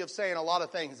guilty of saying a lot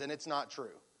of things and it's not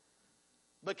true.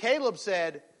 But Caleb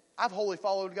said, I've wholly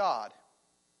followed God.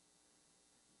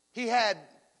 He had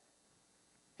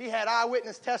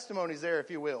eyewitness testimonies there, if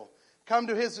you will, come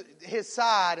to his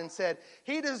side and said,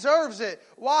 he deserves it.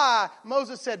 Why?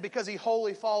 Moses said, because he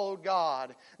wholly followed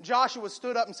God. Joshua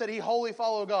stood up and said, he wholly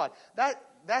followed God.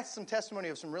 That's some testimony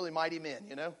of some really mighty men,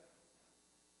 you know?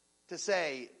 To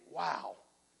say, wow,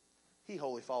 he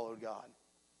wholly followed God.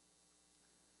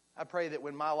 I pray that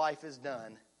when my life is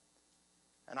done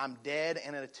and I'm dead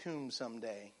and in a tomb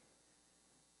someday,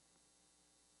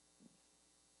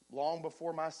 long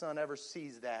before my son ever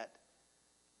sees that,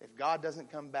 if God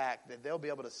doesn't come back, that they'll be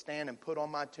able to stand and put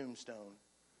on my tombstone,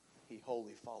 he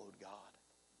wholly followed God.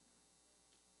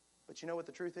 But you know what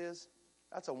the truth is?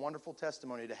 That's a wonderful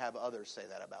testimony to have others say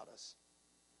that about us.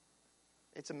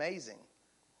 It's amazing.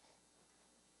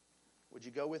 Would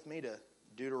you go with me to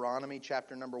Deuteronomy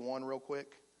chapter number 1 real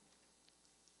quick?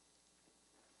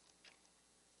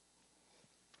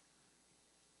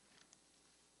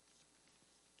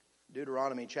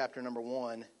 Deuteronomy chapter number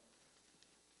 1.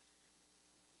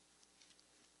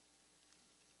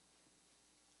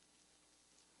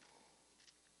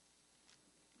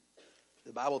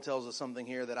 The Bible tells us something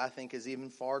here that I think is even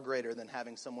far greater than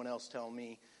having someone else tell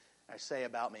me or say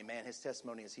about me. Man, his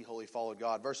testimony is he wholly followed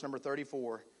God. Verse number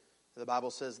 34, the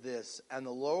Bible says this, and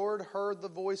the Lord heard the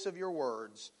voice of your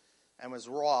words and was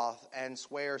wroth and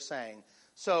sware, saying.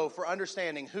 So for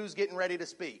understanding, who's getting ready to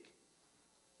speak?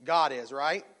 God is,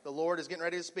 right? The Lord is getting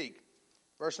ready to speak.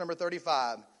 Verse number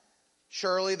 35.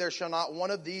 Surely there shall not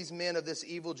one of these men of this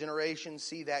evil generation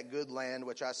see that good land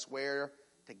which I swear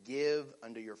to give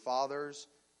unto your fathers,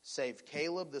 save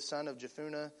Caleb the son of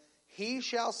Jephunneh. He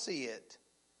shall see it,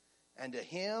 and to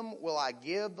him will I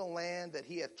give the land that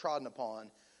he hath trodden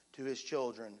upon to his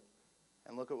children.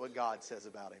 And look at what God says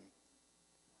about him.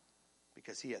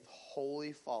 Because he hath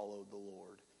wholly followed the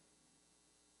Lord.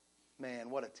 Man,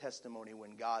 what a testimony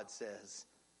when God says,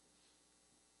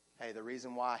 hey, the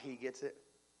reason why he gets it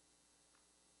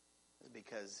is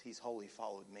because he's wholly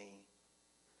followed me.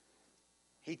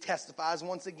 He testifies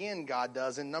once again, God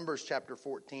does, in Numbers chapter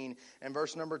 14 and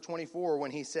verse number 24 when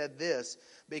he said this,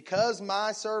 because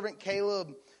my servant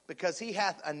Caleb, because he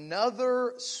hath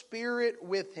another spirit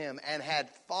with him and had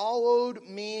followed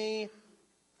me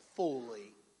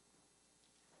fully.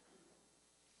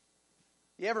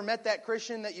 You ever met that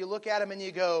Christian that you look at him and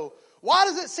you go, why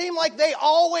does it seem like they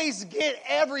always get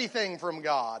everything from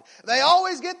God? They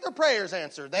always get their prayers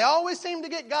answered. They always seem to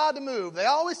get God to move. They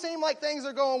always seem like things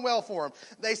are going well for them.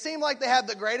 They seem like they have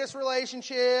the greatest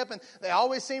relationship, and they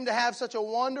always seem to have such a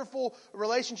wonderful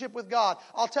relationship with God.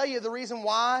 I'll tell you the reason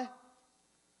why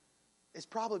is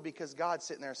probably because God's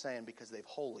sitting there saying, because they've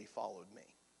wholly followed me.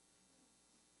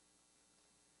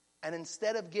 And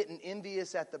instead of getting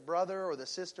envious at the brother or the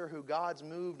sister who God's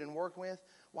moved and worked with,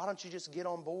 why don't you just get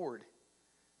on board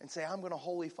and say, I'm going to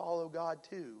wholly follow God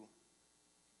too?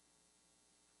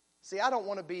 See, I don't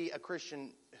want to be a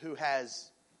Christian who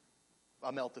has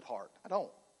a melted heart. I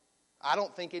don't. I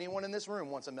don't think anyone in this room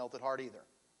wants a melted heart either.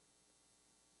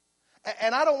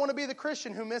 And I don't want to be the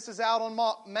Christian who misses out on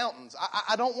mountains.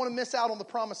 I don't want to miss out on the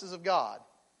promises of God.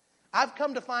 I've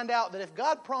come to find out that if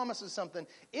God promises something,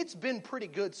 it's been pretty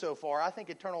good so far. I think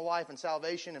eternal life and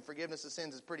salvation and forgiveness of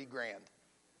sins is pretty grand.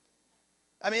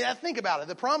 I mean, think about it.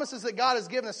 The promises that God has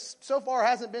given us so far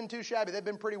hasn't been too shabby. They've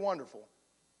been pretty wonderful.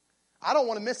 I don't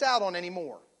want to miss out on any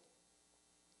more.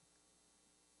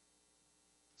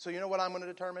 So you know what I'm going to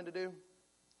determine to do?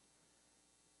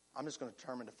 I'm just going to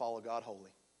determine to follow God wholly.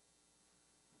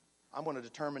 I'm going to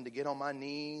determine to get on my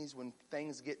knees when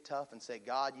things get tough and say,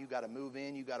 God, you got to move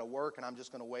in, you got to work, and I'm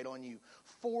just going to wait on you.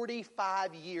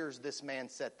 45 years this man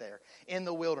sat there in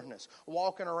the wilderness,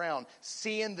 walking around,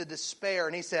 seeing the despair,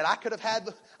 and he said, I could have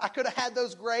had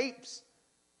those grapes.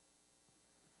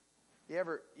 You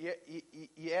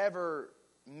ever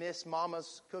miss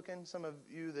Mama's cooking? Some of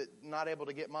you that not able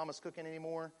to get Mama's cooking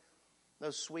anymore,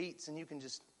 those sweets, and you can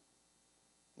just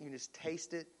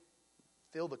taste it.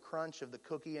 Feel the crunch of the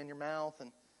cookie in your mouth,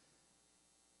 and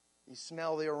you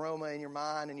smell the aroma in your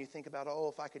mind, and you think about,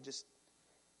 if I could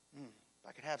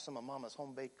have some of Mama's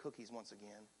home-baked cookies once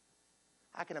again.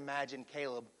 I can imagine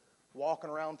Caleb walking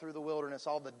around through the wilderness,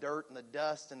 all the dirt and the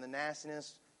dust and the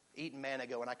nastiness, eating manna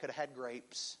going, I could have had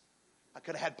grapes. I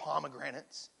could have had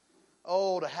pomegranates.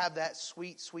 Oh, to have that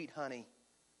sweet, sweet honey.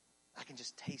 I can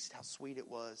just taste how sweet it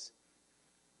was.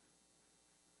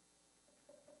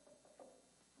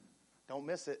 Don't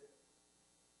miss it.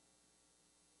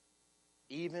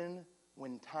 Even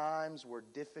when times were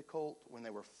difficult, when they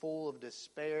were full of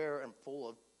despair and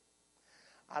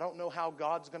I don't know how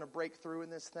God's going to break through in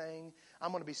this thing.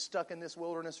 I'm going to be stuck in this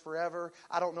wilderness forever.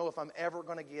 I don't know if I'm ever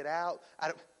going to get out.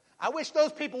 I wish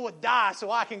those people would die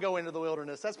so I can go into the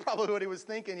wilderness. That's probably what he was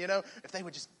thinking, If they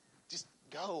would just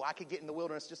go, I could get in the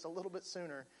wilderness just a little bit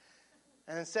sooner.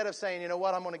 And instead of saying, you know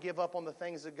what, I'm going to give up on the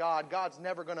things of God. God's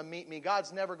never going to meet me.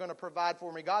 God's never going to provide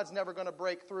for me. God's never going to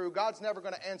break through. God's never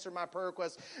going to answer my prayer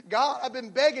requests. God, I've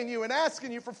been begging you and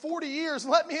asking you for 40 years.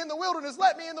 Let me in the wilderness.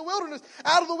 Let me in the wilderness.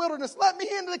 Out of the wilderness. Let me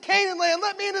into the Canaan land.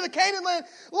 Let me into the Canaan land.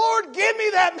 Lord, give me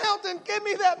that mountain. Give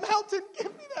me that mountain.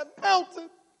 Give me that mountain.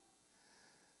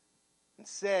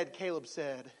 Instead, Caleb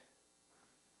said,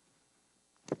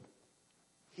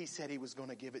 he said he was going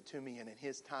to give it to me, and in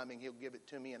his timing he'll give it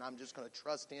to me, and I'm just going to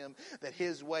trust him that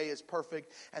his way is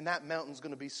perfect, and that mountain's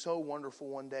going to be so wonderful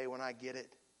one day when I get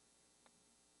it.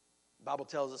 The Bible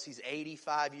tells us he's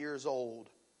 85 years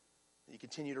old. You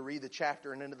continue to read the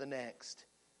chapter and into the next.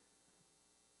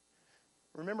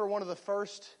 Remember one of the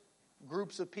first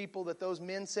groups of people that those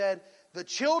men said, the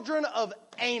children of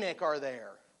Anak are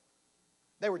there.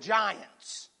 They were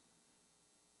giants.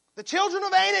 The children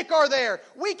of Anak are there.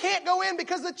 We can't go in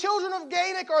because the children of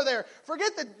Anak are there.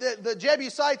 Forget the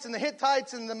Jebusites and the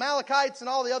Hittites and the Amalekites and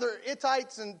all the other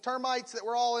Hittites and termites that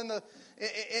were all in the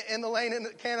lane, in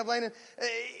the can of Lanan.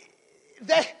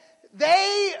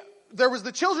 There was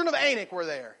the children of Anak were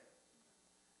there.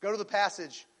 Go to the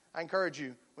passage. I encourage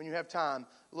you, when you have time,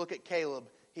 look at Caleb.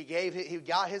 He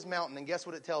got his mountain, and guess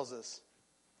what it tells us?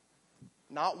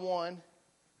 Not one,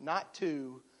 not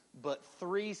two, but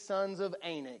 3 sons of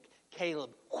Anak.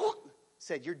 Caleb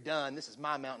said, you're done. This is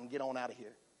my mountain. Get on out of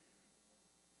here.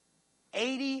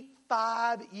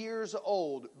 85 years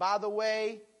old. By the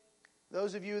way,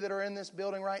 those of you that are in this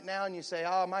building right now and you say,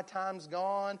 my time's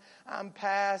gone. I'm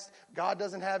past. God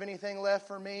doesn't have anything left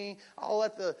for me. I'll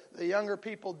let the younger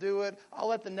people do it. I'll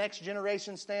let the next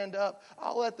generation stand up.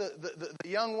 I'll let the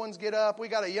young ones get up. We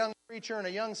got a young preacher and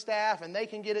a young staff, and they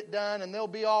can get it done, and they'll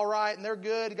be all right, and they're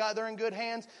good. God, they're in good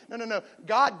hands. No.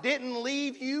 God didn't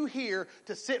leave you here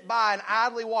to sit by and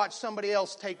idly watch somebody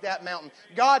else take that mountain.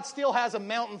 God still has a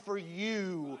mountain for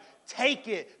you. Take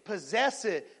it, possess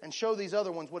it, and show these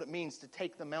other ones what it means to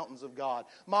take the mountains of God.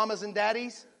 Mamas and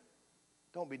daddies,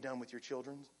 don't be done with your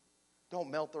children. Don't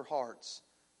melt their hearts.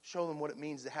 Show them what it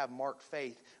means to have marked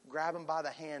faith. Grab them by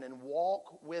the hand and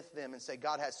walk with them and say,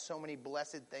 God has so many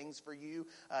blessed things for you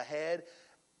ahead.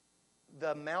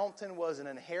 The mountain was an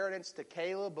inheritance to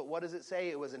Caleb, but what does it say?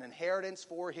 It was an inheritance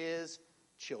for his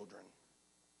children.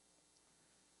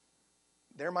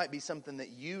 There might be something that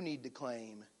you need to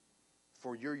claim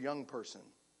for your young person.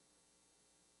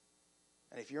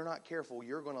 And if you're not careful,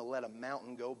 you're going to let a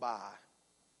mountain go by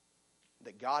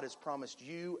that God has promised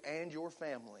you and your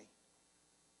family.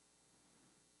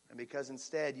 And because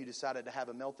instead you decided to have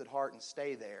a melted heart and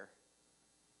stay there,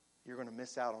 you're going to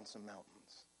miss out on some mountains.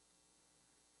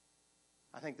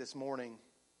 I think this morning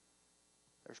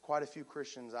there's quite a few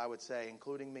Christians, I would say,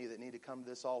 including me, that need to come to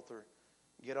this altar,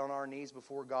 get on our knees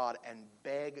before God and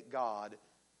beg God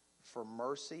for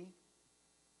mercy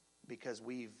because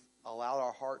we've allowed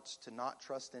our hearts to not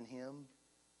trust in Him.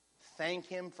 Thank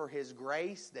Him for His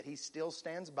grace that He still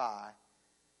stands by,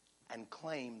 and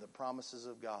claim the promises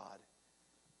of God.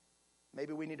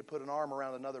 Maybe we need to put an arm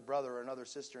around another brother or another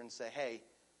sister and say, hey,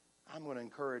 I'm going to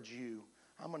encourage you.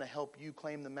 I'm going to help you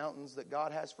claim the mountains that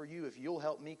God has for you if you'll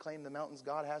help me claim the mountains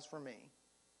God has for me.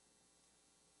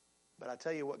 But I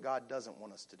tell you what God doesn't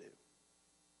want us to do.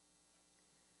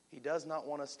 He does not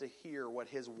want us to hear what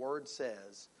His Word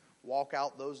says, walk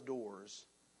out those doors,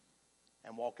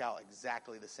 and walk out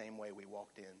exactly the same way we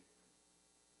walked in.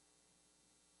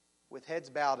 With heads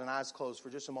bowed and eyes closed for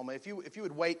just a moment, if you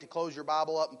would wait to close your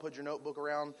Bible up and put your notebook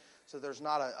around so there's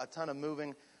not a ton of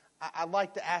moving, I'd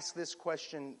like to ask this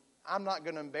question. I'm not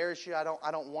going to embarrass you. I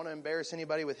don't want to embarrass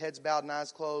anybody with heads bowed and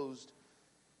eyes closed.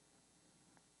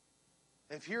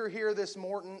 If you're here this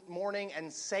morning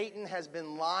and Satan has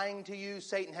been lying to you,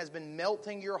 Satan has been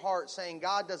melting your heart, saying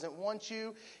God doesn't want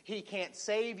you, He can't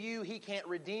save you, He can't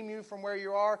redeem you from where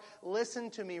you are,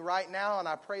 listen to me right now, and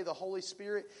I pray the Holy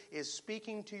Spirit is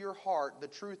speaking to your heart. The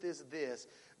truth is this: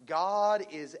 God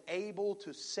is able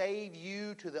to save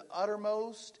you to the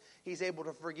uttermost. He's able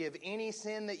to forgive any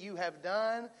sin that you have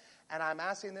done. And I'm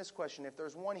asking this question: if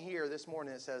there's one here this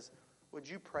morning that says, would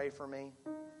you pray for me?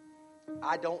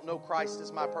 I don't know Christ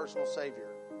as my personal Savior.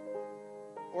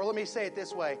 Or let me say it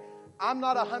this way. I'm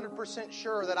not 100%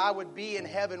 sure that I would be in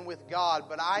heaven with God,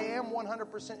 but I am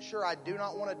 100% sure I do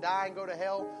not want to die and go to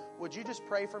hell. Would you just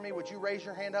pray for me? Would you raise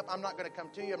your hand up? I'm not going to come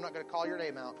to you. I'm not going to call your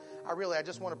name out. I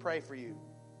just want to pray for you.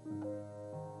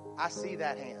 I see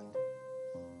that hand.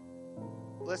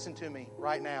 Listen to me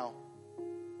right now.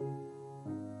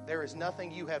 There is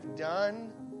nothing you have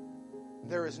done.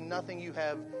 There is nothing you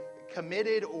have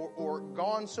committed or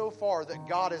gone so far that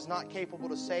God is not capable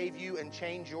to save you and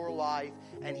change your life,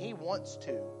 and He wants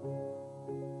to.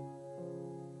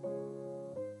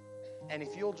 And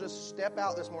if you'll just step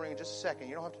out this morning in just a second,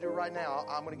 you don't have to do it right now.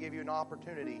 I'm going to give you an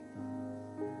opportunity.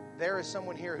 There is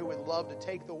someone here who would love to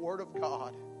take the Word of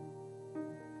God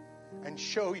and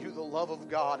show you the love of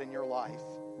God in your life,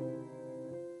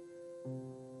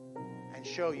 and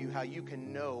show you how you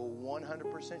can know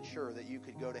 100% sure that you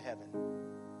could go to heaven.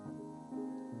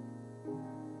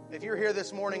 If you're here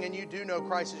this morning and you do know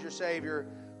Christ as your Savior,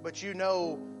 but you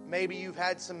know maybe you've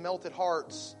had some melted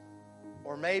hearts,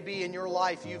 or maybe in your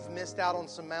life you've missed out on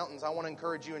some mountains, I want to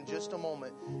encourage you in just a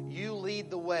moment. You lead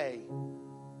the way.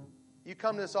 You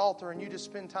come to this altar and you just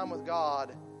spend time with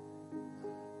God.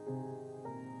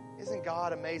 Isn't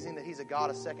God amazing that He's a God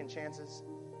of second chances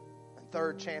and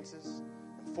third chances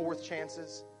and fourth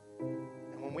chances?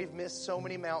 And when we've missed so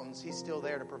many mountains, He's still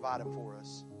there to provide them for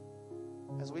us.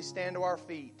 As we stand to our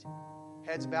feet,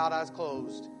 heads bowed, eyes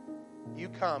closed, you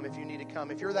come if you need to come.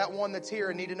 If you're that one that's here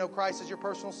and need to know Christ as your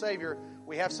personal Savior,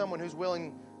 we have someone who's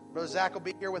willing. Brother Zach will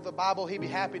be here with the Bible. He'd be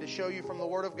happy to show you from the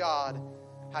Word of God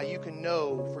how you can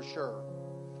know for sure.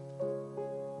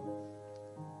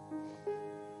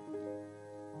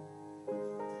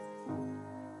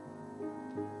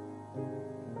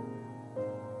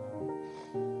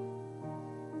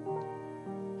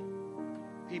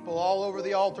 People all over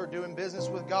the altar doing business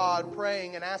with God,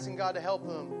 praying and asking God to help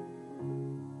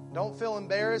them. Don't feel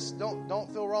embarrassed.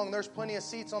 Don't feel wrong. There's plenty of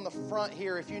seats on the front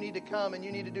here if you need to come and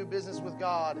you need to do business with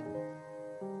God.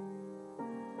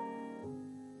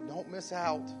 Don't miss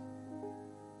out.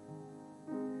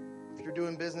 If you're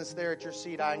doing business there at your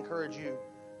seat, I encourage you,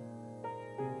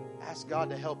 ask God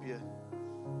to help you.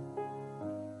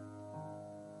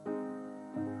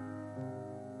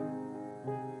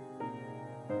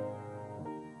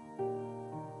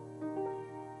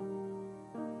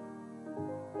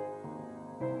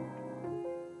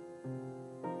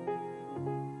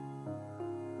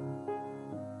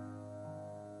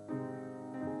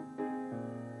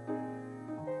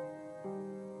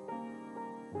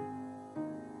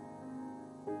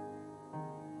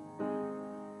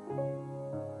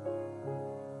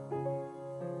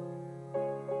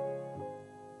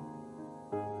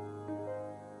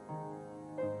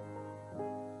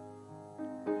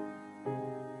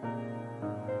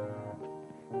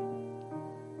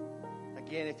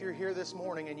 Again, if you're here this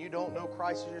morning and you don't know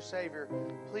Christ as your Savior,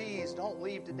 please don't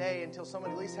leave today until someone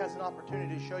at least has an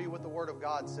opportunity to show you what the Word of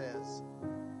God says.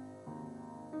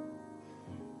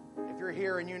 If you're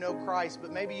here and you know Christ,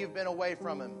 but maybe you've been away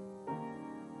from Him,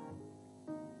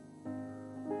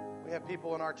 we have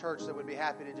people in our church that would be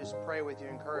happy to just pray with you,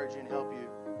 encourage you, and help you.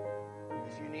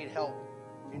 If you need help,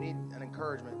 if you need an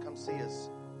encouragement, come see us.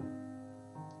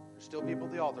 There's still people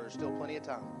at the altar. There's still plenty of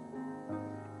time.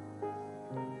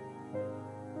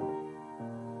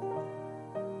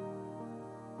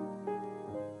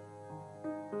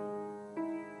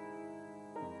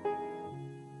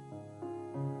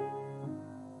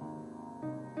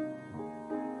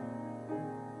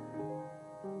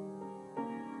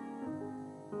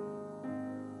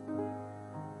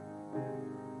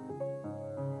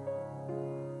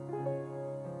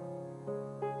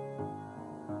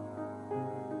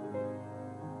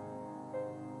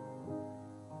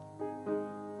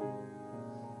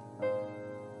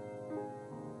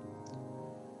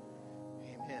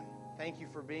 Thank you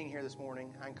for being here this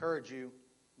morning. I encourage you,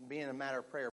 be in a matter of prayer.